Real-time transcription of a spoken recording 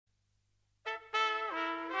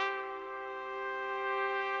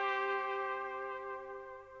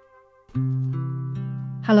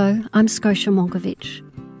Hello, I'm Scotia Monkovich.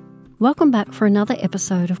 Welcome back for another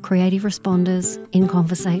episode of Creative Responders in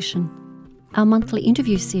Conversation, our monthly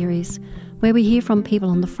interview series where we hear from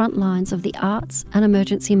people on the front lines of the arts and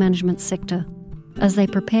emergency management sector as they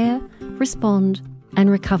prepare, respond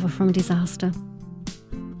and recover from disaster.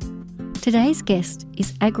 Today's guest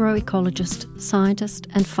is agroecologist, scientist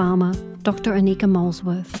and farmer Dr. Anika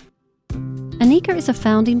Molesworth. Anika is a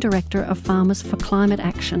founding director of Farmers for Climate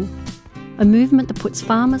Action, a movement that puts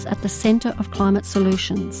farmers at the centre of climate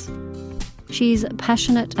solutions. She is a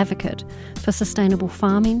passionate advocate for sustainable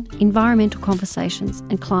farming, environmental conversations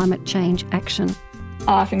and climate change action.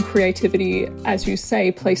 Art and creativity, as you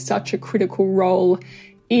say, play such a critical role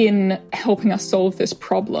in helping us solve this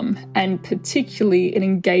problem, and particularly in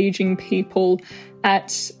engaging people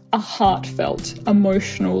at a heartfelt,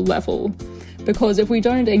 emotional level. Because if we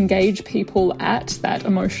don't engage people at that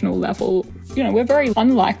emotional level, we're very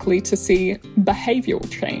unlikely to see behavioural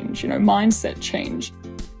change, mindset change.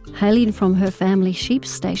 Hailing from her family sheep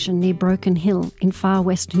station near Broken Hill in far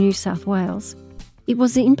west New South Wales, it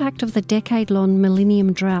was the impact of the decade-long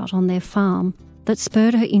millennium drought on their farm that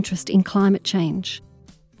spurred her interest in climate change.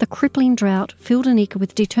 The crippling drought filled Anika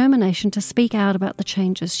with determination to speak out about the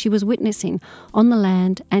changes she was witnessing on the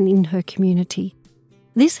land and in her community.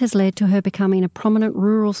 This has led to her becoming a prominent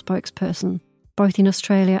rural spokesperson, both in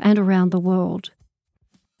Australia and around the world.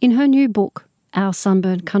 In her new book, Our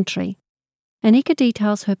Sunburned Country, Anika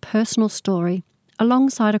details her personal story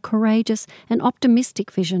alongside a courageous and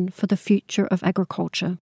optimistic vision for the future of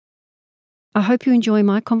agriculture. I hope you enjoy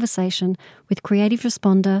my conversation with creative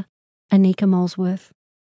responder Anika Molesworth.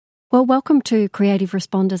 Well, welcome to Creative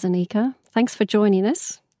Responders, Anika. Thanks for joining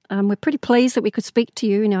us. We're pretty pleased that we could speak to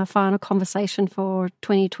you in our final conversation for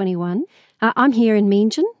 2021. I'm here in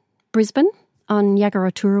Meanjin, Brisbane, on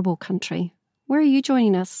Yagara Turrbal country. Where are you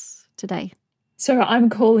joining us today? So I'm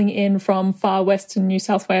calling in from far western New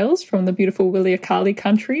South Wales, from the beautiful Williakali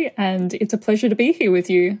country, and it's a pleasure to be here with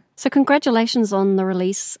you. So congratulations on the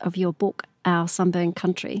release of your book, Our Sunburned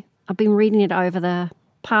Country. I've been reading it over the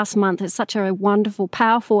past month. It's such a wonderful,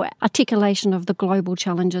 powerful articulation of the global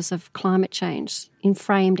challenges of climate change,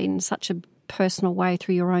 framed in such a personal way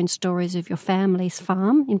through your own stories of your family's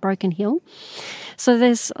farm in Broken Hill. So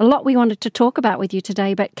there's a lot we wanted to talk about with you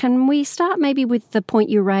today, but can we start maybe with the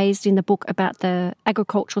point you raised in the book about the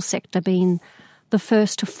agricultural sector being the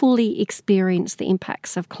first to fully experience the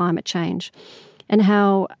impacts of climate change, and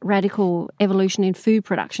how radical evolution in food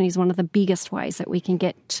production is one of the biggest ways that we can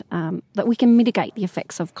mitigate the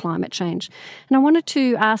effects of climate change. And I wanted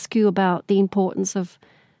to ask you about the importance of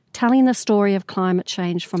telling the story of climate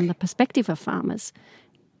change from the perspective of farmers.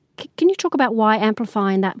 Can you talk about why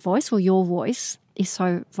amplifying that voice, or your voice, is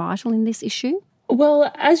so vital in this issue?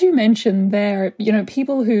 Well, as you mentioned there,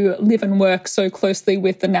 people who live and work so closely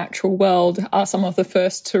with the natural world are some of the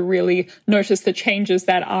first to really notice the changes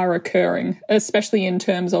that are occurring, especially in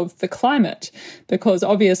terms of the climate, because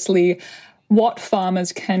obviously what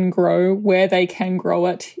farmers can grow, where they can grow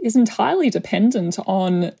it, is entirely dependent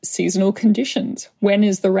on seasonal conditions. When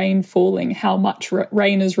is the rain falling? How much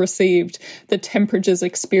rain is received? The temperatures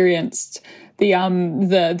experienced?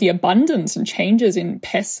 The abundance and changes in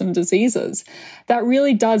pests and diseases. That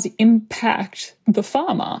really does impact the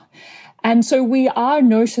farmer. And so we are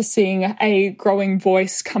noticing a growing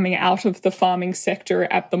voice coming out of the farming sector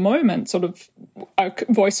at the moment, sort of a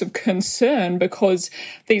voice of concern, because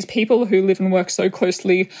these people who live and work so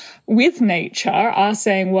closely with nature are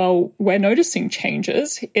saying, well, we're noticing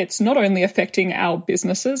changes. It's not only affecting our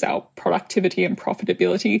businesses, our productivity and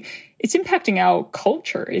profitability, it's impacting our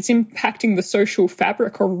culture. It's impacting the social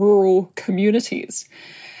fabric of rural communities.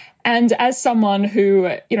 And as someone who,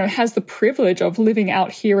 has the privilege of living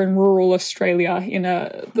out here in rural Australia in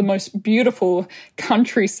the most beautiful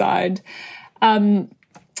countryside,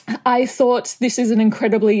 I thought this is an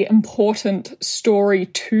incredibly important story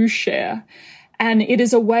to share. And it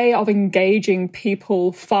is a way of engaging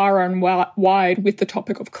people far and wide with the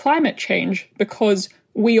topic of climate change, because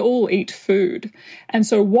we all eat food. And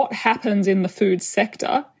so what happens in the food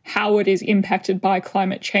sector, how it is impacted by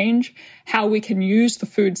climate change, how we can use the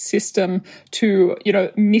food system to,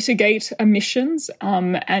 mitigate emissions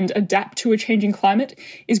and adapt to a changing climate,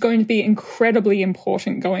 is going to be incredibly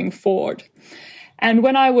important going forward. And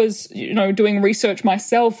when I was, doing research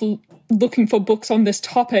myself, looking for books on this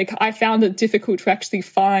topic, I found it difficult to actually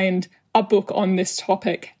find a book on this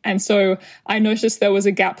topic. And so I noticed there was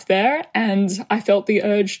a gap there, and I felt the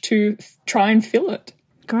urge to try and fill it.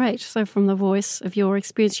 Great. So from the voice of your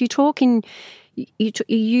experience, you talk in you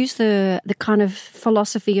use the kind of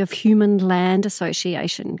philosophy of human-land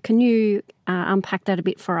association. Can you unpack that a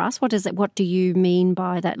bit for us? What is it? What do you mean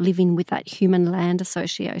by that, living with that human-land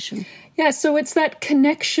association? Yeah, so it's that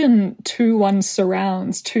connection to one's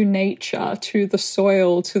surrounds, to nature, to the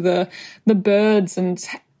soil, to the birds and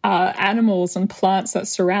animals and plants that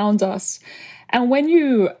surround us. And when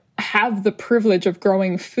you have the privilege of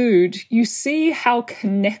growing food, you see how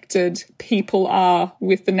connected people are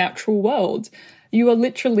with the natural world. You are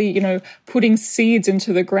literally, putting seeds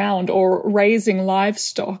into the ground or raising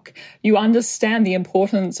livestock. You understand the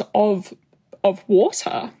importance of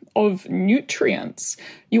water, of nutrients.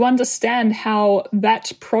 You understand how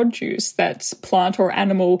that produce, that plant or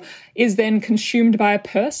animal, is then consumed by a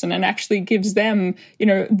person and actually gives them,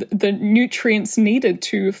 the nutrients needed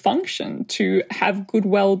to function, to have good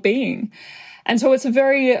well-being. And so it's a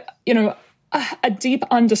very, a deep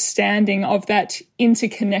understanding of that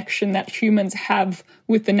interconnection that humans have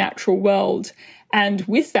with the natural world. And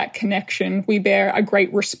with that connection, we bear a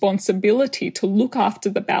great responsibility to look after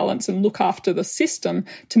the balance and look after the system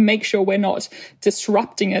to make sure we're not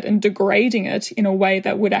disrupting it and degrading it in a way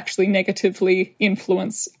that would actually negatively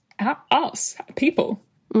influence us, people.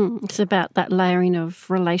 It's about that layering of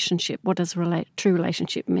relationship. What does true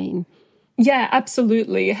relationship mean? Yeah,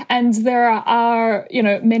 absolutely. And there are,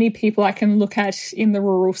 many people I can look at in the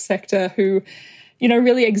rural sector who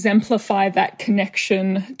really exemplify that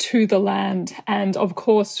connection to the land. And of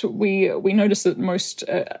course, we notice it most,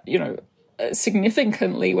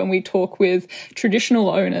 significantly when we talk with traditional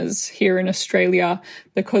owners here in Australia,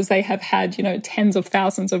 because they have had, tens of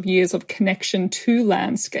thousands of years of connection to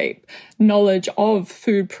landscape, knowledge of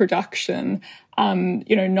food production,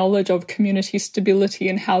 knowledge of community stability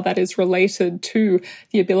and how that is related to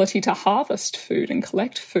the ability to harvest food and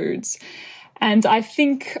collect foods. And I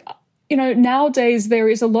think, nowadays there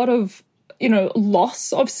is a lot of,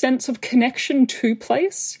 loss of sense of connection to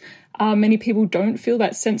place. Many people don't feel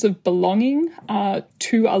that sense of belonging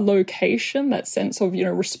to a location, that sense of,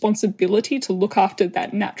 responsibility to look after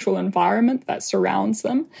that natural environment that surrounds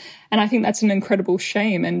them. And I think that's an incredible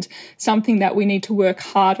shame and something that we need to work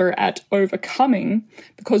harder at overcoming,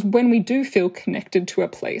 because when we do feel connected to a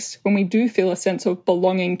place, when we do feel a sense of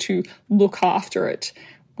belonging to look after it,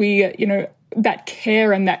 we, that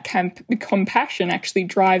care and that compassion actually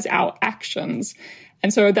drives our actions.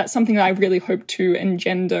 And so that's something that I really hope to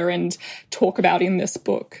engender and talk about in this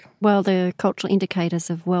book. Well, the cultural indicators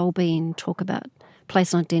of well-being talk about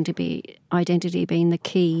place and identity being the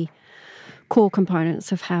key core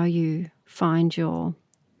components of how you find your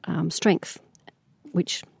strength,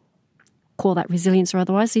 which call that resilience or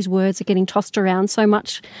otherwise. These words are getting tossed around so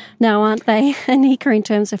much now, aren't they, Anika, in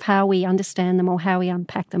terms of how we understand them or how we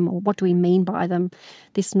unpack them or what do we mean by them,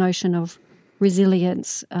 this notion of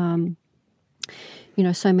resilience,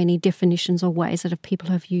 so many definitions or ways that people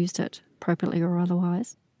have used it appropriately or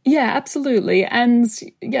otherwise. Yeah, absolutely. And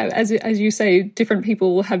yeah, as you say, different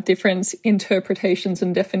people have different interpretations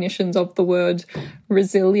and definitions of the word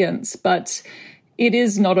resilience, but it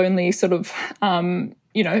is not only sort of,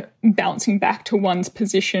 bouncing back to one's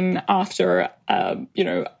position after,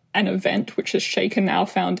 an event which has shaken our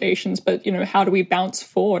foundations, but, how do we bounce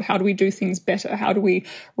forward? How do we do things better? How do we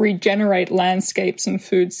regenerate landscapes and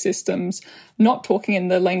food systems? Not talking in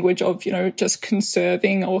the language of, just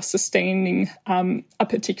conserving or sustaining a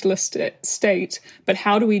particular state, but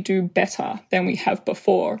how do we do better than we have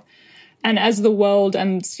before? And as the world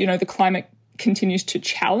and, the climate continues to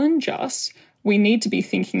challenge us, we need to be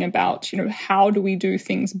thinking about, how do we do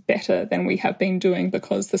things better than we have been doing,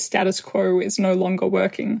 because the status quo is no longer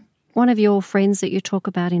working. One of your friends that you talk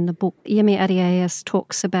about in the book, Yemi Adias,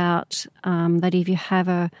 talks about that if you have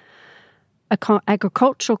a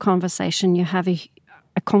agricultural conversation, you have a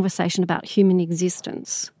conversation about human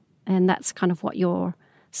existence. And that's kind of what you're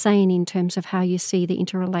saying in terms of how you see the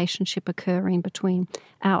interrelationship occurring between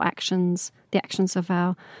our actions, the actions of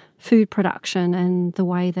our food production, and the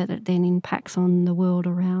way that it then impacts on the world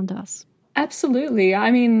around us. Absolutely.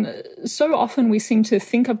 I mean, so often we seem to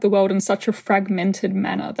think of the world in such a fragmented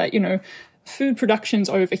manner that, food production's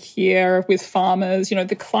over here with farmers,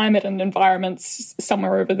 the climate and environment's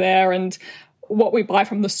somewhere over there, and what we buy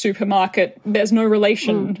from the supermarket, there's no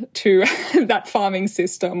relation to that farming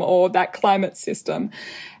system or that climate system.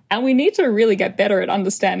 And we need to really get better at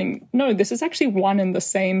understanding, no, this is actually one and the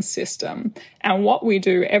same system. And what we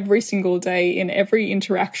do every single day in every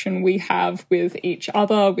interaction we have with each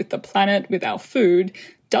other, with the planet, with our food,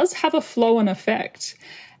 does have a flow and effect.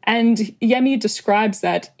 And Yemi describes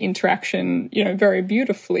that interaction, very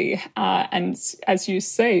beautifully. And as you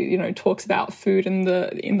say, talks about food in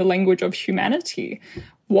the language of humanity.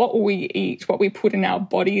 what we eat, what we put in our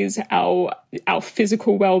bodies, our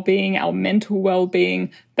physical well-being, our mental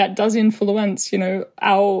well-being, that does influence,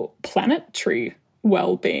 our planetary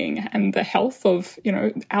well-being and the health of,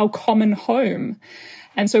 our common home.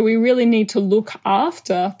 And so we really need to look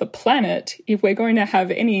after the planet if we're going to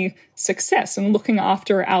have any success in looking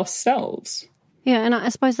after ourselves. Yeah, and I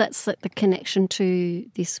suppose that's the connection to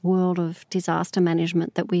this world of disaster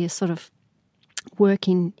management that we are sort of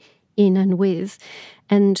working in and with.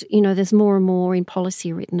 And, there's more and more in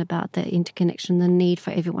policy written about the interconnection, the need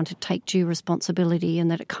for everyone to take due responsibility,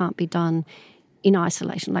 and that it can't be done in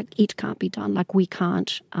isolation. Like, it can't be done. Like, we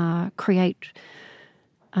can't create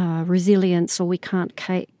resilience, or we can't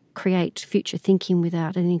create future thinking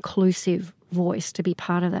without an inclusive voice to be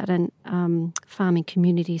part of that. And farming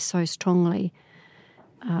community is so strongly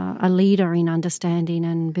a leader in understanding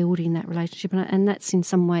and building that relationship. And that's in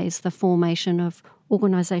some ways the formation of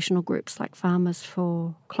organisational groups like Farmers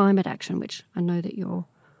for Climate Action, which I know that you're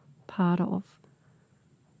part of,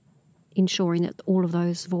 ensuring that all of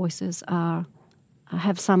those voices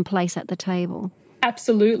have some place at the table.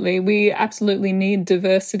 Absolutely. We absolutely need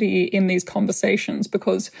diversity in these conversations,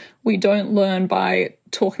 because we don't learn by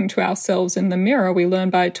talking to ourselves in the mirror. We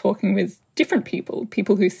learn by talking with different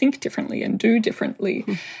people who think differently and do differently.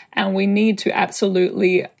 And we need to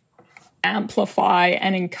absolutely amplify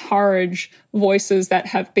and encourage voices that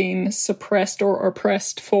have been suppressed or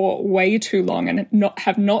oppressed for way too long and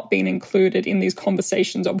have not been included in these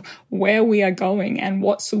conversations of where we are going and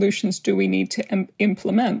what solutions do we need to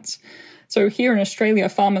implement. So here in Australia,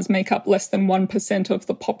 farmers make up less than 1% of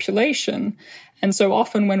the population. And so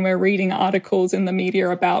often when we're reading articles in the media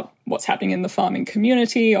about what's happening in the farming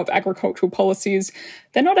community, of agricultural policies,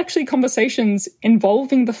 they're not actually conversations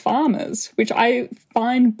involving the farmers, which I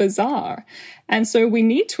find bizarre. And so we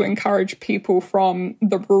need to encourage people from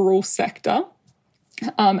the rural sector,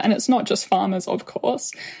 and it's not just farmers, of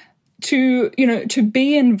course, to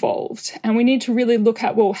be involved. And we need to really look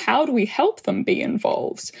at, well, how do we help them be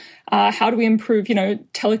involved? How do we improve,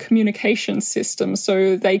 telecommunication systems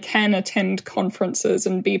so they can attend conferences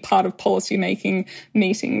and be part of policymaking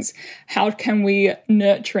meetings? How can we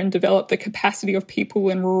nurture and develop the capacity of people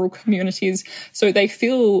in rural communities so they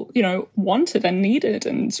feel, wanted and needed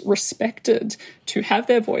and respected to have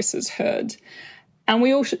their voices heard? And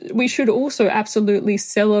we should also absolutely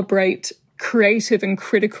celebrate creative and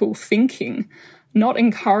critical thinking, not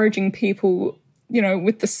encouraging people,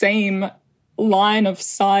 with the same line of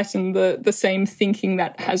sight and the same thinking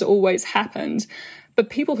that has always happened, but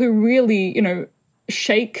people who really,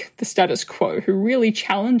 shake the status quo, who really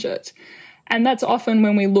challenge it. And that's often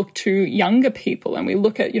when we look to younger people and we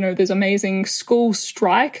look at, there's amazing school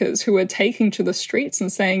strikers who are taking to the streets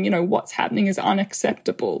and saying, what's happening is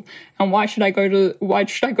unacceptable. And why should I go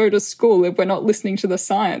to school if we're not listening to the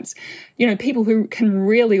science? People who can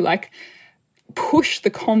really push the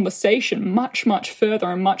conversation much, much further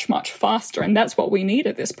and much, much faster. And that's what we need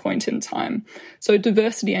at this point in time. So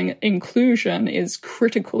diversity and inclusion is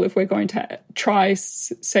critical if we're going to try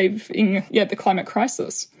saving the climate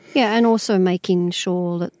crisis. Yeah, and also making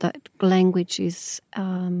sure that language is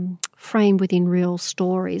framed within real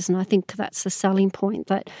stories. And I think that's the selling point,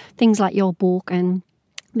 that things like your book and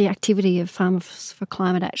the activity of Farmers for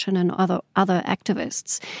Climate Action and other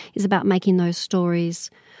activists is about making those stories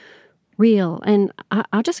real. And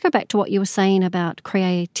I'll just go back to what you were saying about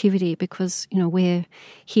creativity, because, we're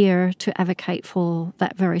here to advocate for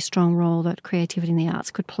that very strong role that creativity in the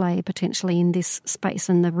arts could play potentially in this space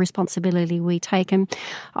and the responsibility we take. And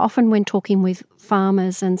often when talking with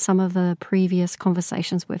farmers, and some of the previous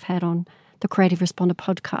conversations we've had on the Creative Responder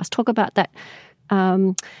podcast talk about that,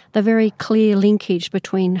 the very clear linkage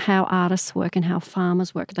between how artists work and how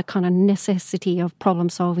farmers work, the kind of necessity of problem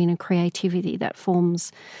solving and creativity that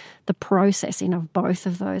forms the processing of both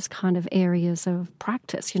of those kind of areas of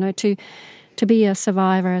practice. To be a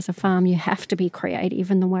survivor as a farm, you have to be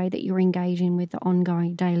creative in the way that you're engaging with the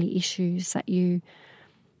ongoing daily issues that you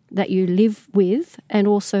live with, and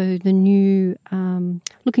also the new,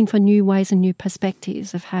 looking for new ways and new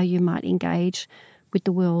perspectives of how you might engage with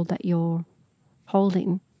the world that you're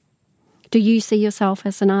holding. Do you see yourself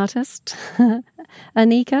as an artist,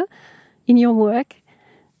 Anika, in your work?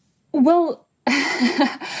 Well,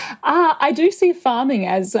 I do see farming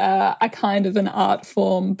as a kind of an art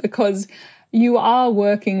form, because you are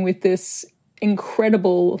working with this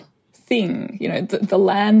incredible thing, the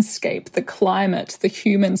landscape, the climate, the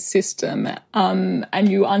human system, and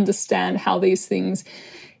you understand how these things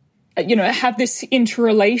have this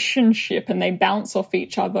interrelationship and they bounce off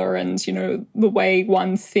each other, and, the way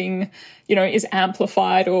one thing, is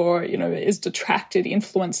amplified or, is detracted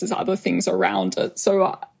influences other things around it.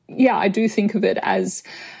 So, I do think of it as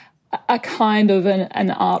a kind of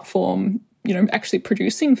an art form, actually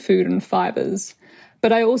producing food and fibres.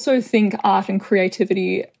 But I also think art and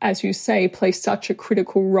creativity, as you say, play such a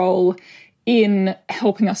critical role in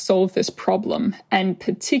helping us solve this problem, and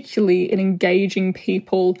particularly in engaging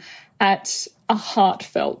people at a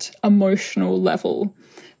heartfelt, emotional level.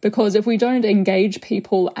 Because if we don't engage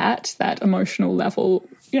people at that emotional level,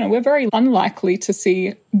 we're very unlikely to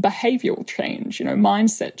see behavioural change,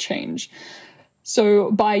 mindset change. So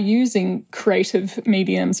by using creative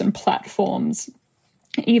mediums and platforms,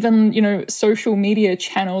 even, social media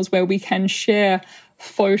channels where we can share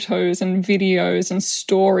photos and videos and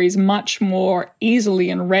stories much more easily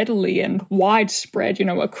and readily and widespread,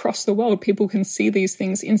 across the world, people can see these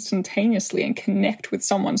things instantaneously and connect with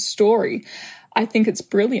someone's story. I think it's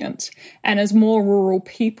brilliant. And as more rural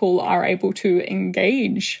people are able to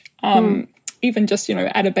engage, even just,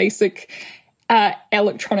 at a basic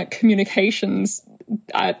electronic communications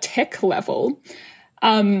tech level,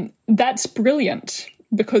 that's brilliant.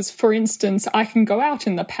 Because, for instance, I can go out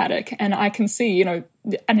in the paddock and I can see, an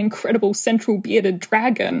incredible central bearded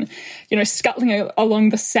dragon, scuttling along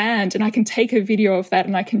the sand, and I can take a video of that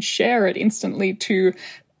and I can share it instantly to,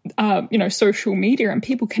 social media, and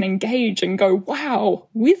people can engage and go, wow,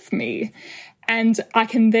 with me. And I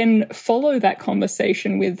can then follow that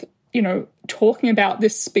conversation with, talking about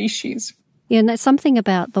this species. Yeah, and that's something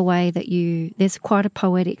about the way that there's quite a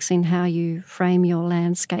poetics in how you frame your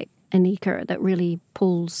landscape, Anika, that really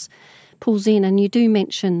pulls in. And you do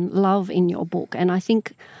mention love in your book, and I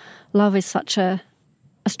think love is such a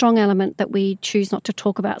strong element that we choose not to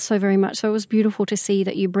talk about so very much. So it was beautiful to see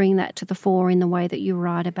that you bring that to the fore in the way that you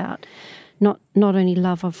write about not only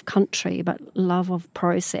love of country, but love of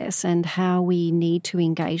process, and how we need to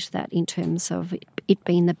engage that in terms of it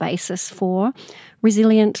being the basis for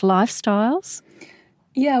resilient lifestyles.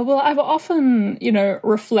 Yeah, well, I've often,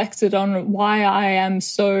 reflected on why I am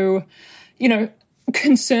so,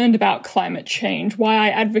 concerned about climate change, why I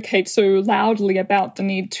advocate so loudly about the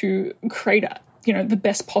need to create, the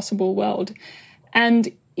best possible world.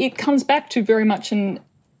 And it comes back to very much an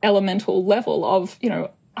elemental level of,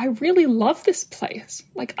 I really love this place.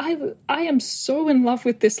 Like, I am so in love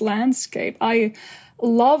with this landscape. I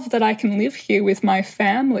love that I can live here with my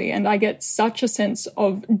family, and I get such a sense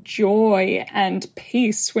of joy and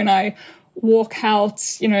peace when I walk out,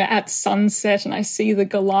 at sunset and I see the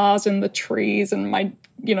galahs in the trees, and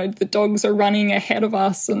the dogs are running ahead of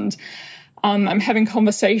us, and I'm having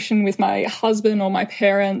conversation with my husband or my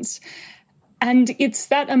parents. And it's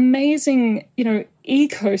that amazing,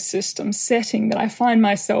 ecosystem setting that I find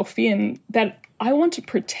myself in that I want to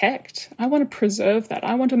protect. I want to preserve that.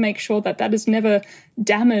 I want to make sure that that is never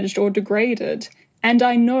damaged or degraded. And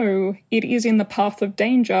I know it is in the path of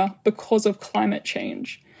danger because of climate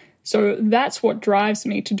change. So that's what drives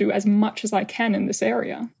me to do as much as I can in this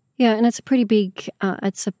area. Yeah, and it's a pretty big,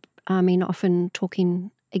 often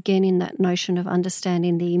talking again in that notion of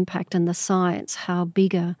understanding the impact and the science, how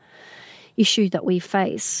big a issue that we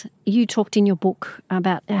face. You talked in your book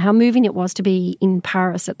about how moving it was to be in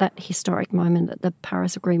Paris at that historic moment that the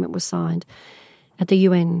Paris Agreement was signed at the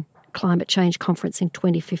UN Climate Change Conference in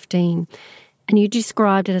 2015. And you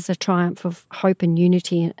described it as a triumph of hope and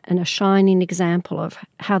unity, and a shining example of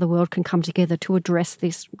how the world can come together to address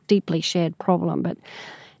this deeply shared problem. But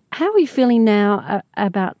how are you feeling now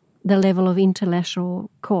about the level of international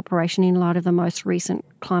cooperation in light of the most recent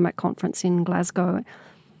climate conference in Glasgow,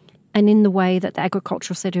 and in the way that the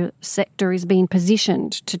agricultural sector is being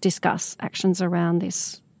positioned to discuss actions around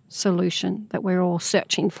this solution that we're all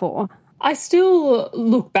searching for? I still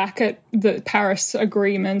look back at the Paris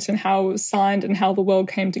Agreement and how it was signed and how the world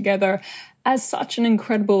came together as such an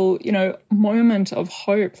incredible, moment of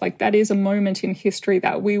hope. Like, that is a moment in history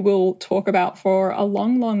that we will talk about for a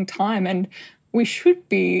long, long time. And we should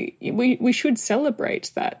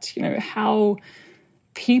celebrate that, how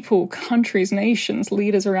people, countries, nations,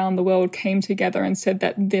 leaders around the world came together and said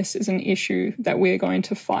that this is an issue that we're going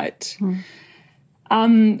to fight.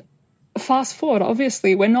 Fast forward,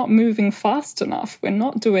 obviously, we're not moving fast enough. We're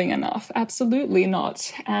not doing enough. Absolutely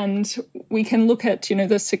not. And we can look at,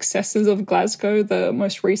 the successes of Glasgow, the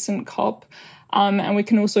most recent COP, and we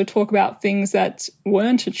can also talk about things that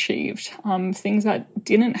weren't achieved, things that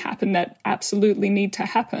didn't happen that absolutely need to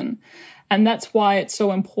happen. And that's why it's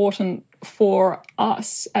so important for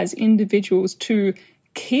us as individuals to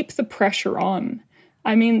keep the pressure on.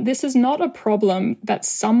 I mean, this is not a problem that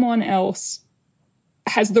someone else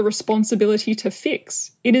has the responsibility to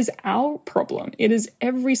fix. It is our problem. It is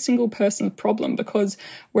every single person's problem because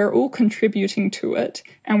we're all contributing to it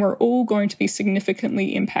and we're all going to be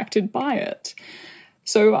significantly impacted by it.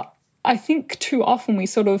 So I think too often we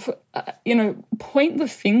sort of, point the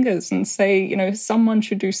fingers and say, someone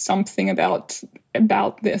should do something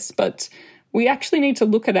about this, but we actually need to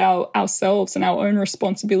look at ourselves and our own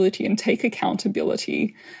responsibility and take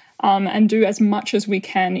accountability. And do as much as we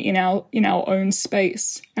can in our own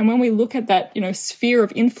space. And when we look at that, sphere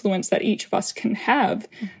of influence that each of us can have,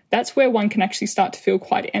 that's where one can actually start to feel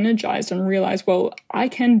quite energized and realize, well, I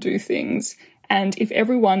can do things. And if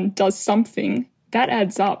everyone does something, that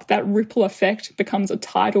adds up. That ripple effect becomes a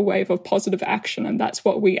tidal wave of positive action. And that's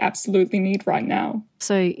what we absolutely need right now.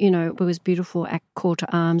 So, it was beautiful call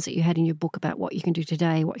to arms that you had in your book about what you can do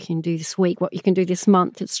today, what you can do this week, what you can do this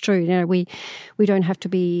month. It's true. We don't have to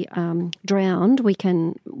be drowned. We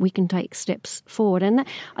can take steps forward. And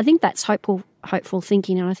I think that's hopeful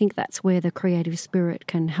thinking. And I think that's where the creative spirit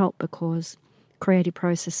can help, because creative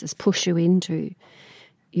processes push you into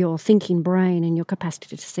your thinking brain and your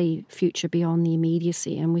capacity to see future beyond the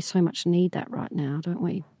immediacy. And we so much need that right now, don't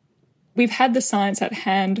we? We've had the science at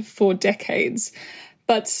hand for decades,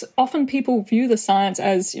 but often people view the science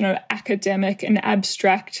as, academic and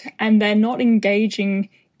abstract, and they're not engaging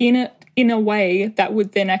in it in a way that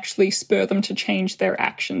would then actually spur them to change their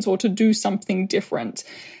actions or to do something different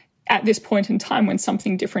at this point in time when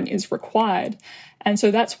something different is required. And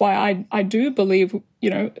so that's why I do believe,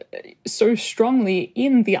 so strongly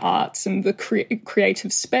in the arts and the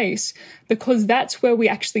creative space, because that's where we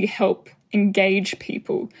actually help engage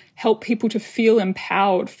people, help people to feel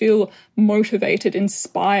empowered, feel motivated,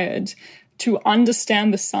 inspired, to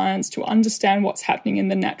understand the science, to understand what's happening in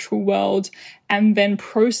the natural world, and then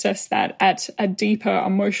process that at a deeper,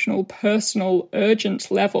 emotional, personal,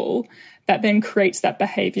 urgent level that then creates that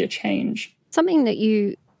behaviour change. Something that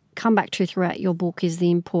you come back to throughout your book is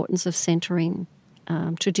the importance of centering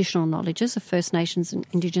traditional knowledges of First Nations and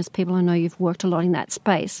Indigenous people. I know you've worked a lot in that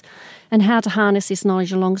space, and how to harness this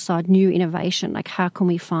knowledge alongside new innovation. Like, how can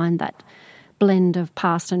we find that blend of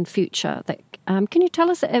past and future? Can you tell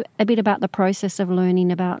us a bit about the process of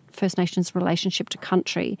learning about First Nations' relationship to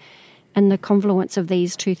country and the confluence of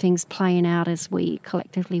these two things playing out as we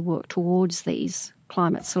collectively work towards these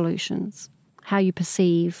climate solutions? How you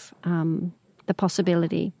perceive the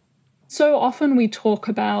possibility? So often we talk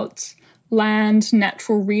about land,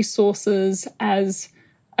 natural resources as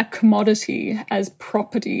a commodity, as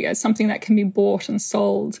property, as something that can be bought and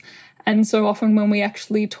sold. And so often when we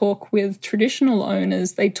actually talk with traditional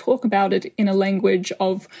owners, they talk about it in a language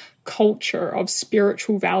of culture, of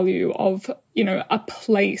spiritual value, of, a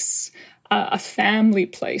place, a family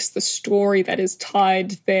place, the story that is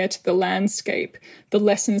tied there to the landscape, the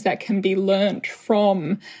lessons that can be learnt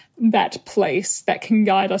from that place that can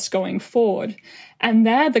guide us going forward. And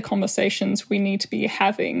they're the conversations we need to be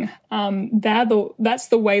having. That's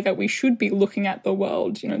the way that we should be looking at the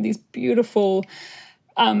world. These beautiful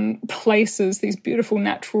places, these beautiful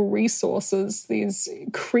natural resources, these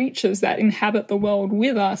creatures that inhabit the world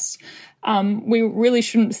with us. We really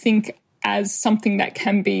shouldn't think as something that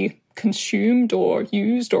can be consumed or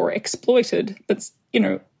used or exploited, but,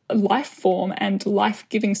 life form and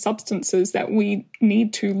life-giving substances that we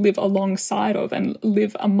need to live alongside of and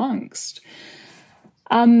live amongst.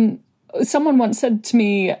 Someone once said to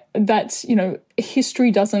me that,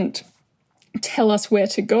 history doesn't tell us where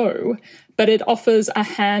to go, but it offers a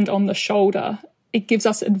hand on the shoulder. It gives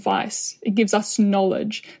us advice. It gives us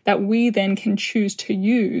knowledge that we then can choose to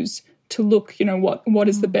use to look, what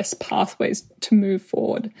is the best pathways to move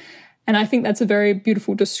forward. And I think that's a very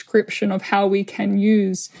beautiful description of how we can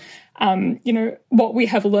use, what we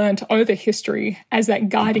have learned over history as that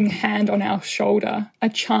guiding hand on our shoulder, a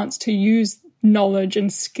chance to use knowledge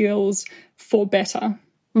and skills for better.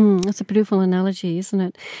 That's a beautiful analogy, isn't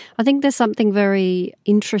it? I think there's something very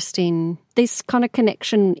interesting, this kind of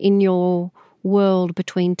connection in your world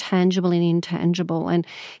between tangible and intangible. And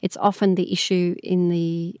it's often the issue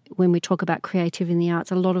when we talk about creativity in the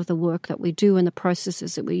arts, a lot of the work that we do and the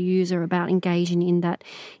processes that we use are about engaging in that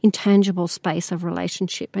intangible space of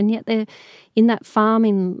relationship. And yet in that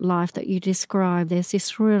farming life that you describe, there's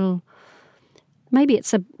this real, maybe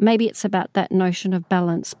it's about that notion of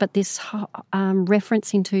balance, but this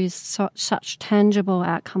reference into such tangible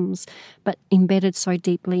outcomes, but embedded so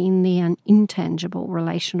deeply in the intangible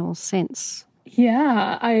relational sense.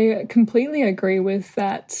 Yeah, I completely agree with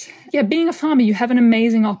that. Yeah, being a farmer, you have an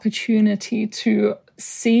amazing opportunity to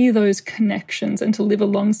see those connections and to live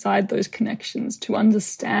alongside those connections, to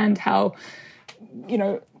understand how,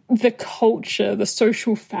 the culture, the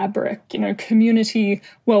social fabric, community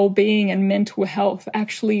well-being and mental health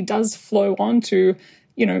actually does flow onto,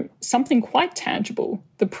 something quite tangible,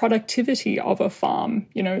 the productivity of a farm,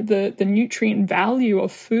 the nutrient value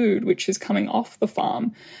of food which is coming off the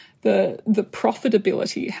farm, the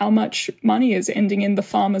profitability, how much money is ending in the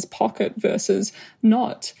farmer's pocket versus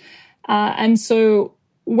not. And so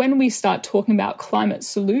when we start talking about climate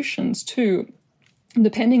solutions too,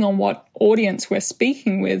 depending on what audience we're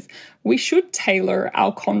speaking with, we should tailor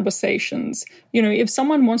our conversations. If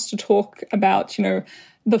someone wants to talk about,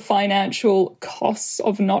 the financial costs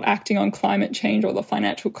of not acting on climate change or the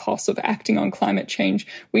financial costs of acting on climate change,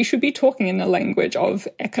 we should be talking in the language of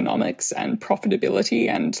economics and profitability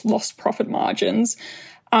and lost profit margins.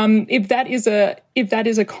 If that is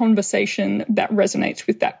a conversation that resonates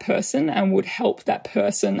with that person and would help that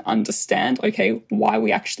person understand, okay, why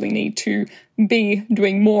we actually need to be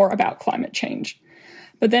doing more about climate change.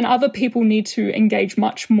 But then other people need to engage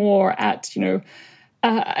much more at,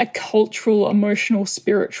 a cultural, emotional,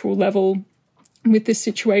 spiritual level with this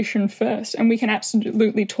situation first. And we can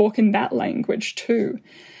absolutely talk in that language too.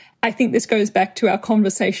 I think this goes back to our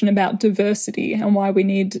conversation about diversity and why we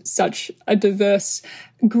need such a diverse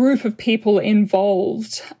group of people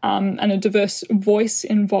involved, and a diverse voice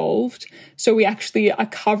involved. So we actually are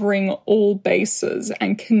covering all bases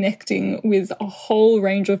and connecting with a whole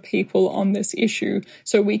range of people on this issue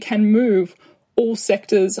so we can move all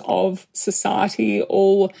sectors of society,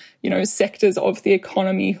 all, sectors of the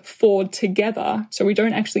economy forward together so we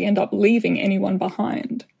don't actually end up leaving anyone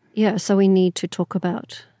behind. Yeah, so we need to talk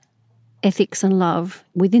about ethics and love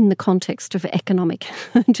within the context of economic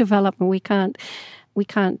development. We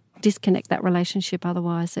can't disconnect that relationship,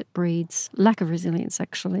 otherwise it breeds lack of resilience,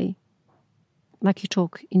 actually. Like you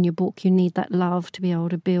talk in your book, you need that love to be able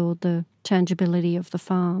to build the tangibility of the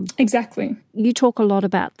farm. Exactly. You talk a lot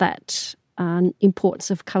about that importance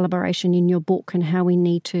of collaboration in your book and how we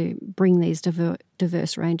need to bring these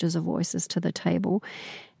diverse ranges of voices to the table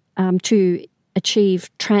to achieve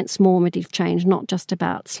transformative change, not just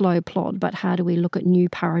about slow plod, but how do we look at new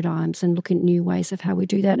paradigms and look at new ways of how we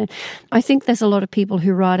do that. And I think there's a lot of people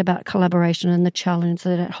who write about collaboration and the challenge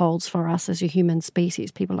that it holds for us as a human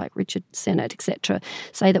species, people like Richard Sennett, etc.,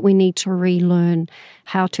 say that we need to relearn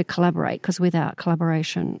how to collaborate, because without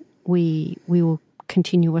collaboration we will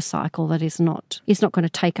continue a cycle that is not going to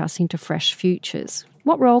take us into fresh futures.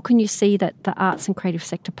 What role can you see that the arts and creative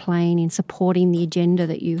sector playing in supporting the agenda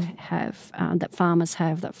that you have, that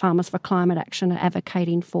Farmers for Climate Action are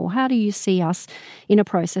advocating for? How do you see us in a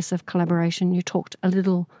process of collaboration? You talked a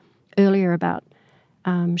little earlier about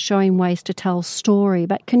showing ways to tell story,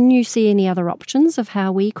 but can you see any other options of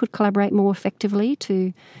how we could collaborate more effectively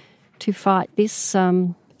to fight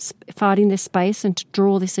in this space and to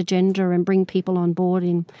draw this agenda and bring people on board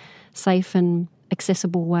in safe and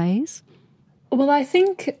accessible ways? Well, I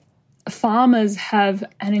think farmers have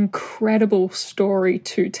an incredible story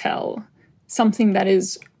to tell, something that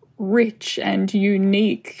is rich and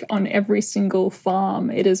unique on every single farm.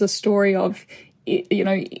 It is a story of,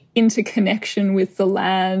 interconnection with the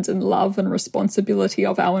land and love and responsibility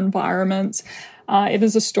of our environment. It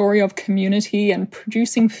is a story of community and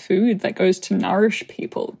producing food that goes to nourish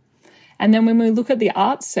people. And then when we look at the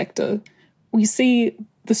arts sector, we see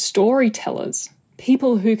the storytellers,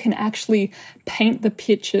 people who can actually paint the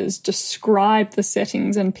pictures, describe the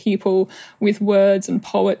settings and people with words and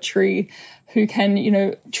poetry, who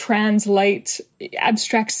can, translate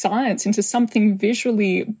abstract science into something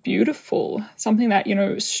visually beautiful, something that,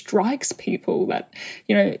 strikes people, that,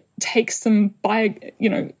 takes them by,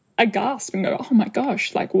 a gasp and go, oh my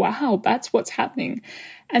gosh, like, wow, that's what's happening.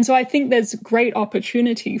 And so I think there's great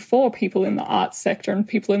opportunity for people in the arts sector and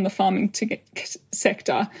people in the farming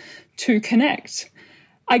sector to connect.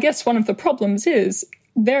 I guess one of the problems is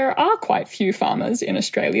there are quite few farmers in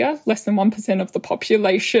Australia, less than 1% of the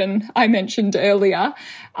population I mentioned earlier,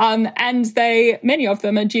 and many of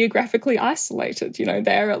them are geographically isolated.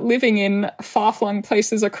 They're living in far-flung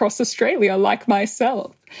places across Australia, like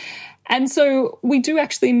myself. And so we do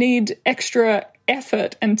actually need extra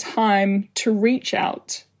effort and time to reach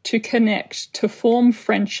out, to connect, to form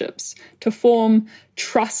friendships, to form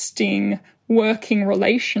trusting, working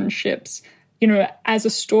relationships. As a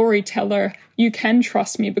storyteller, you can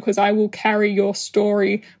trust me because I will carry your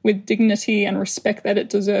story with dignity and respect that it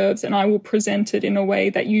deserves, and I will present it in a way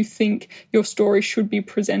that you think your story should be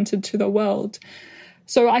presented to the world.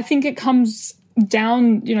 So I think it comes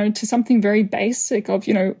down, to something very basic of,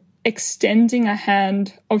 extending a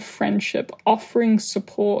hand of friendship, offering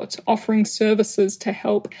support, offering services to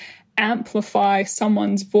help amplify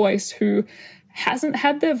someone's voice who hasn't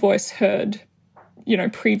had their voice heard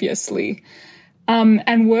previously.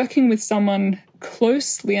 And working with someone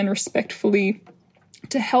closely and respectfully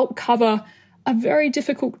to help cover a very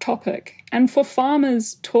difficult topic. And for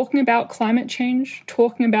farmers, talking about climate change,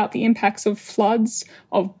 talking about the impacts of floods,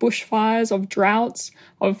 of bushfires, of droughts,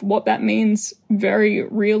 of what that means very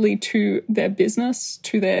really to their business,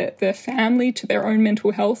 to their family, to their own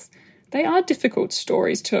mental health, they are difficult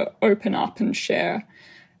stories to open up and share.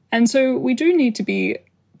 And so we do need to be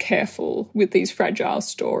careful with these fragile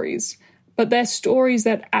stories, but they're stories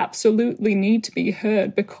that absolutely need to be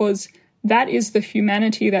heard, because that is the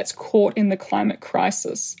humanity that's caught in the climate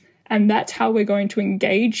crisis. And that's how we're going to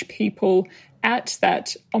engage people at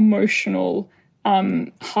that emotional,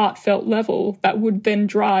 heartfelt level that would then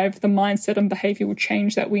drive the mindset and behavioural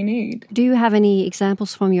change that we need. Do you have any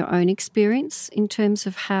examples from your own experience in terms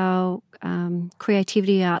of how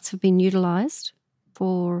creativity arts have been utilised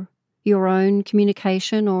for your own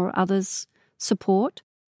communication or others' support?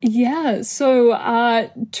 Yeah, so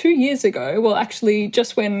 2 years ago, well, actually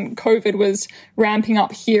just when COVID was ramping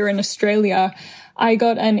up here in Australia, I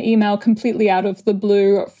got an email completely out of the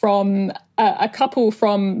blue from a couple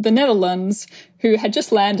from the Netherlands who had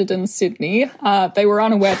just landed in Sydney. They were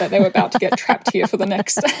unaware that they were about to get trapped here for the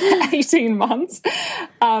next 18 months.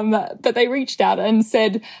 But they reached out and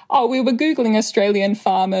said, we were Googling Australian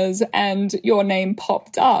farmers and your name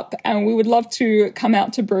popped up and we would love to come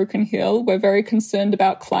out to Broken Hill. We're very concerned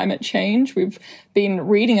about climate change. We've been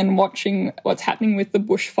reading and watching what's happening with the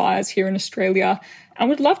bushfires here in Australia and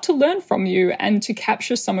would love to learn from you and to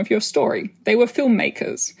capture some of your story. They were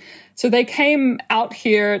filmmakers. So they came out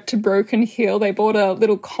here to Broken Hill. They bought a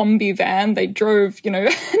little combi van. They drove,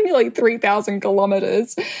 nearly 3,000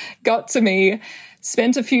 kilometres, got to me,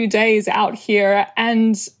 spent a few days out here.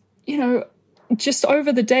 And, just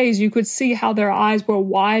over the days, you could see how their eyes were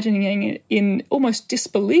widening in almost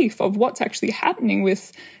disbelief of what's actually happening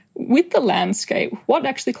with the landscape, what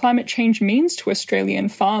actually climate change means to Australian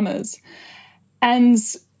farmers. And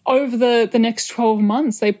over the next 12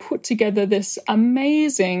 months, they put together this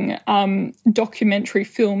amazing documentary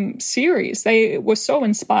film series. They were so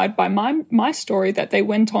inspired by my story that they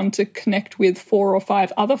went on to connect with 4 or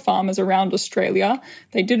 5 other farmers around Australia.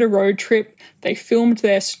 They did a road trip. They filmed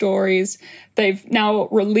their stories. They've now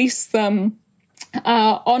released them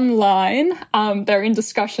online. They're in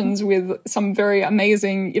discussions with some very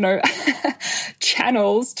amazing,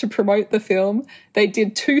 channels to promote the film. They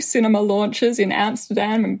did 2 cinema launches in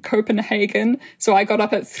Amsterdam and Copenhagen. So I got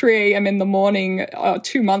up at 3 a.m. in the morning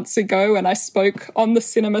 2 months ago and I spoke on the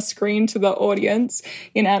cinema screen to the audience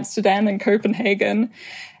in Amsterdam and Copenhagen.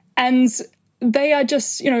 And they are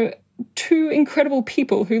just, 2 incredible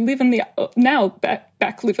people who live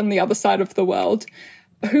live on the other side of the world,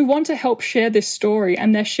 who want to help share this story,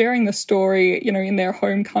 and they're sharing the story, in their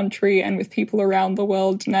home country and with people around the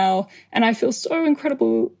world now. And I feel so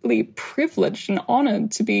incredibly privileged and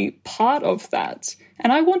honoured to be part of that.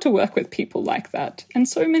 And I want to work with people like that. And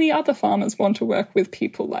so many other farmers want to work with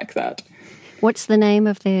people like that. What's the name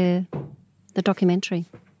of the documentary?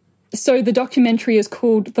 So the documentary is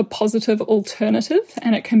called The Positive Alternative,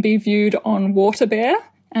 and it can be viewed on Waterbear,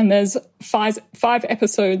 and there's 5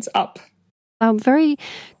 episodes up. I'm very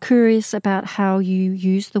curious about how you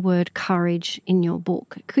use the word courage in your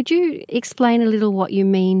book. Could you explain a little what you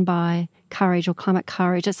mean by courage or climate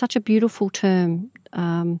courage? It's such a beautiful term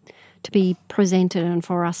to be presented and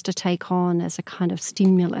for us to take on as a kind of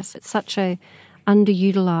stimulus. It's such a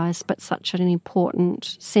underutilised but such an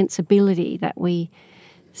important sensibility that we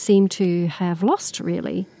seem to have lost,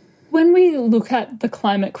 really. When we look at the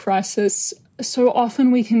climate crisis, so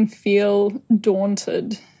often we can feel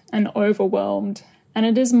daunted and overwhelmed. And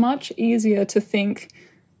it is much easier to think,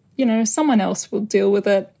 someone else will deal with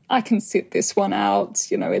it. I can sit this one out.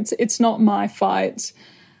 It's not my fight.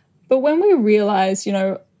 But when we realize,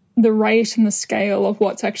 the rate and the scale of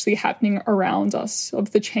what's actually happening around us,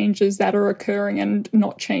 of the changes that are occurring and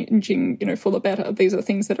not changing, for the better, these are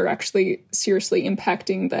things that are actually seriously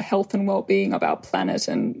impacting the health and well-being of our planet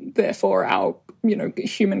and therefore our,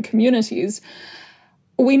 human communities.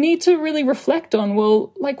 We need to really reflect on,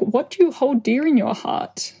 what do you hold dear in your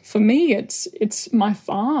heart? For me, it's my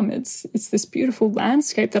farm. It's this beautiful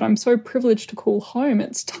landscape that I'm so privileged to call home.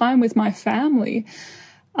 It's time with my family.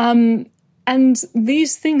 And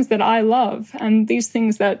these things that I love and these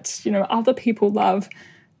things that, other people love,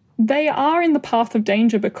 they are in the path of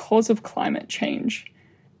danger because of climate change.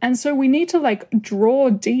 And so we need to draw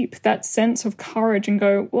deep that sense of courage and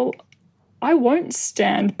go, I won't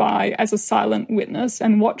stand by as a silent witness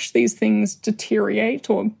and watch these things deteriorate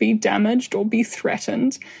or be damaged or be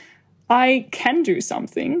threatened. I can do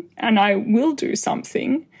something and I will do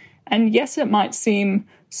something. And yes, it might seem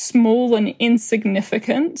small and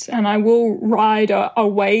insignificant, and I will ride a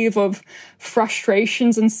wave of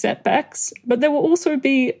frustrations and setbacks, but there will also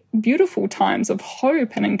be beautiful times of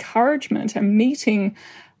hope and encouragement and meeting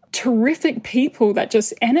terrific people that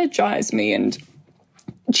just energize me and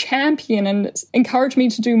champion and encourage me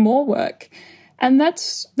to do more work. And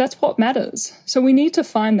that's what matters. So we need to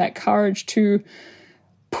find that courage to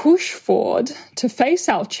push forward, to face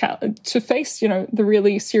the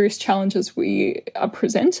really serious challenges we are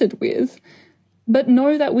presented with, but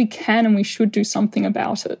know that we can and we should do something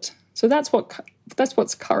about it. So that's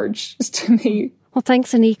what's courage is to me. Well,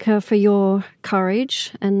 thanks, Anika, for your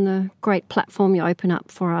courage and the great platform you open up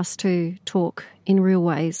for us to talk in real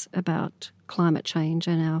ways about climate change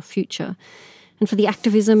and our future, and for the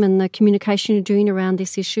activism and the communication you're doing around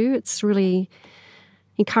this issue. It's really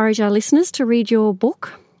encourage our listeners to read your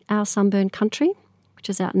book, Our Sunburned Country, which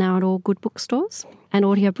is out now at all good bookstores and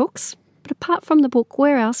audiobooks. But apart from the book,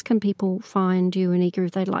 where else can people find you, Anika,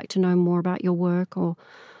 if they'd like to know more about your work or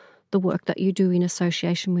the work that you do in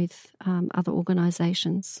association with other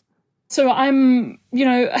organisations? So I'm,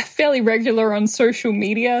 fairly regular on social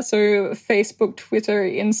media, so Facebook, Twitter,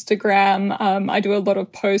 Instagram. I do a lot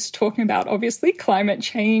of posts talking about, obviously, climate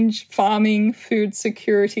change, farming, food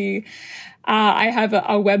security. I have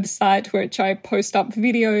a website which I post up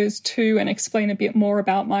videos to and explain a bit more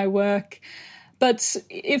about my work. But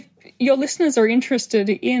if your listeners are interested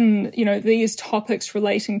in, these topics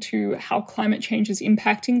relating to how climate change is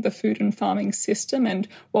impacting the food and farming system and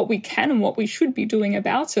what we can and what we should be doing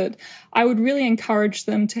about it, I would really encourage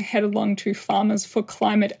them to head along to Farmers for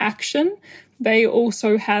Climate Action. They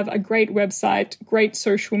also have a great website, great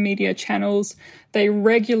social media channels. They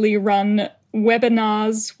regularly run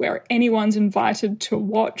webinars where anyone's invited to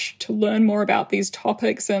watch, to learn more about these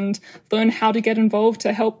topics and learn how to get involved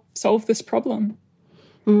to help solve this problem.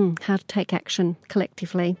 How to take action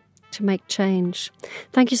collectively to make change.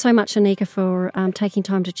 Thank you so much, Anika, for taking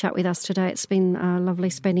time to chat with us today. It's been lovely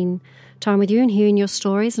spending time with you and hearing your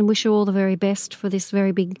stories, and wish you all the very best for this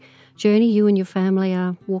very big journey you and your family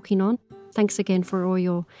are walking on. Thanks again for all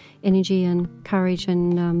your energy and courage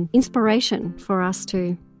and inspiration for us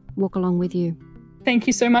to walk along with you. Thank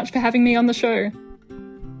you so much for having me on the show.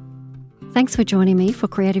 Thanks for joining me for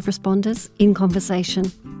Creative Responders in Conversation.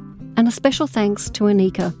 And a special thanks to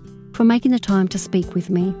Anika for making the time to speak with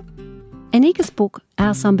me. Anika's book,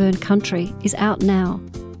 Our Sunburned Country, is out now.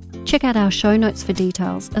 Check out our show notes for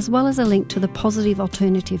details, as well as a link to the Positive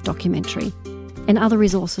Alternative documentary and other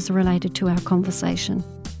resources related to our conversation.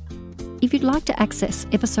 If you'd like to access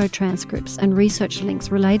episode transcripts and research links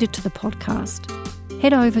related to the podcast,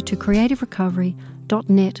 head over to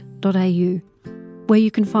creativerecovery.net.au, where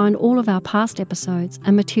you can find all of our past episodes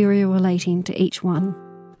and material relating to each one.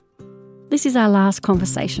 This is our last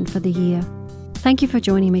conversation for the year. Thank you for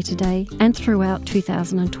joining me today and throughout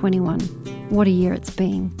 2021. What a year it's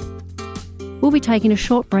been. We'll be taking a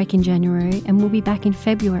short break in January and we'll be back in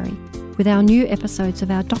February with our new episodes of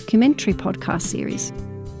our documentary podcast series,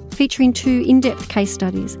 featuring 2 in-depth case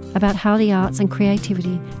studies about how the arts and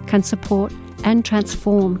creativity can support and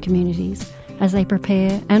transform communities as they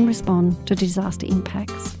prepare and respond to disaster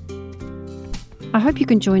impacts. I hope you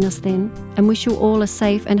can join us then and wish you all a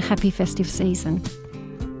safe and happy festive season.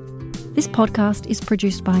 This podcast is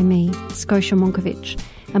produced by me, Scotia Monkovich,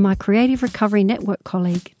 and my Creative Recovery Network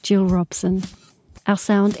colleague, Jill Robson. Our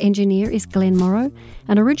sound engineer is Glenn Morrow,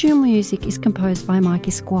 and original music is composed by Mike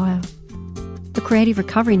Esquire. The Creative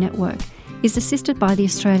Recovery Network is assisted by the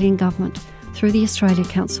Australian Government through the Australia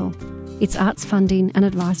Council, its arts funding and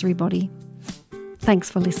advisory body.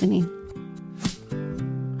 Thanks for listening.